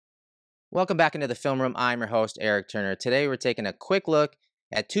Welcome back into the film room. I'm your host, Eric Turner. Today we're taking a quick look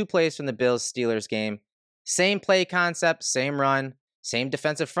at two plays from the Bills-Steelers game. Same play concept, same run, same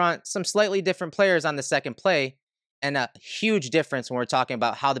defensive front, some slightly different players on the second play, and a huge difference when we're talking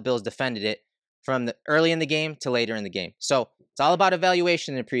about how the Bills defended it from the early in the game to later in the game. So it's all about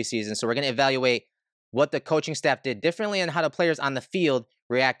evaluation in the preseason. So we're going to evaluate what the coaching staff did differently and how the players on the field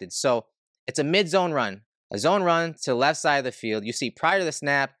reacted. So it's a mid-zone run, a zone run to the left side of the field. You see prior to the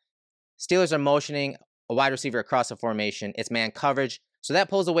snap, Steelers are motioning a wide receiver across the formation. It's man coverage. So that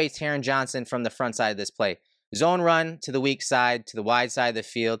pulls away Taron Johnson from the front side of this play. Zone run to the weak side, to the wide side of the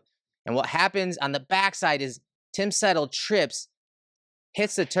field. And what happens on the backside is Tim Settle trips,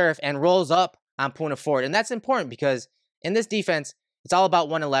 hits the turf, and rolls up on Poona Ford. And that's important because in this defense, it's all about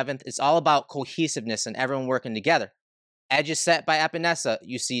 111th. It's all about cohesiveness and everyone working together. Edge is set by Epinesa.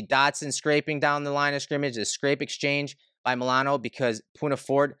 You see Dotson scraping down the line of scrimmage. A scrape exchange by Milano because Poona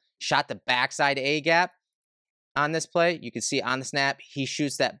Ford shot the backside A gap on this play. You can see on the snap, he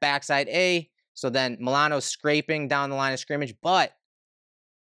shoots that backside A. So then Milano's scraping down the line of scrimmage, but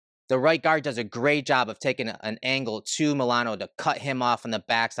the right guard does a great job of taking an angle to Milano to cut him off on the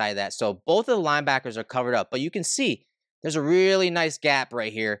backside of that. So both of the linebackers are covered up, but you can see there's a really nice gap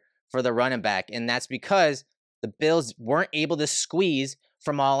right here for the running back. And that's because the Bills weren't able to squeeze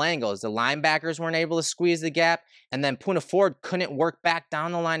from all angles. The linebackers weren't able to squeeze the gap, and then Poona Ford couldn't work back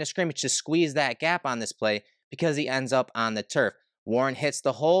down the line of scrimmage to squeeze that gap on this play because he ends up on the turf. Warren hits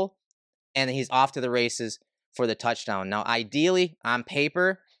the hole, and he's off to the races for the touchdown. Now, ideally, on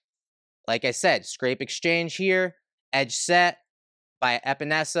paper, like I said, scrape exchange here, edge set by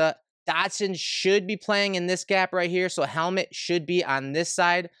Epinesa. Dotson should be playing in this gap right here, so helmet should be on this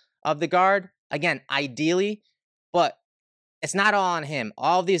side of the guard. Again, ideally, but it's not all on him.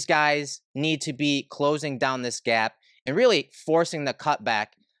 All of these guys need to be closing down this gap and really forcing the cutback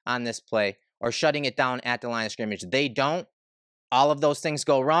on this play or shutting it down at the line of scrimmage. They don't. All of those things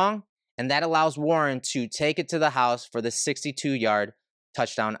go wrong, and that allows Warren to take it to the house for the 62-yard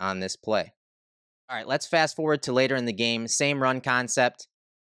touchdown on this play. All right, let's fast forward to later in the game. Same run concept,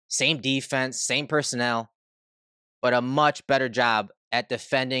 same defense, same personnel, but a much better job at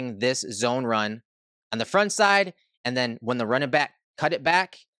defending this zone run on the front side. And then when the running back cut it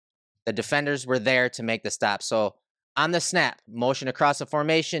back, the defenders were there to make the stop. So on the snap, motion across the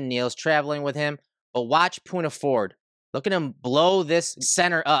formation, Neal's traveling with him. But watch Poona Ford. Look at him blow this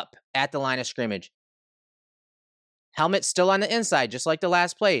center up at the line of scrimmage. Helmet still on the inside, just like the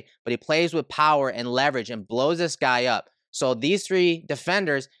last play, but he plays with power and leverage and blows this guy up. So these three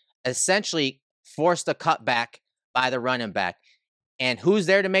defenders essentially forced the cutback by the running back. And who's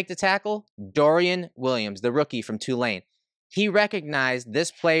there to make the tackle? Dorian Williams, the rookie from Tulane. He recognized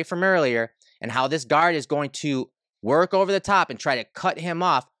this play from earlier and how this guard is going to work over the top and try to cut him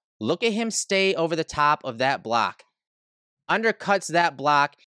off. Look at him stay over the top of that block. Undercuts that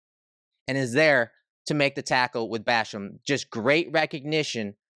block and is there to make the tackle with Basham. Just great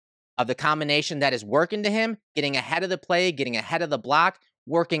recognition of the combination that is working to him, getting ahead of the play, getting ahead of the block,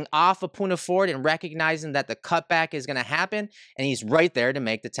 working off of Poona Ford and recognizing that the cutback is going to happen, and he's right there to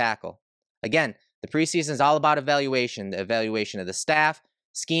make the tackle. Again, the preseason is all about evaluation, the evaluation of the staff,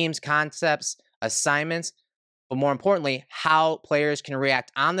 schemes, concepts, assignments, but more importantly, how players can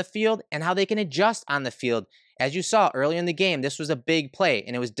react on the field and how they can adjust on the field. As you saw earlier in the game, this was a big play,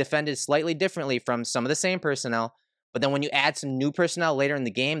 and it was defended slightly differently from some of the same personnel. But then when you add some new personnel later in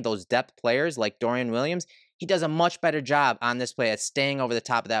the game, those depth players like Dorian Williams, he does a much better job on this play at staying over the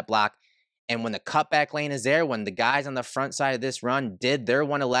top of that block. And when the cutback lane is there, when the guys on the front side of this run did their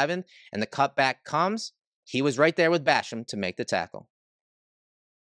 111 and the cutback comes, he was right there with Basham to make the tackle.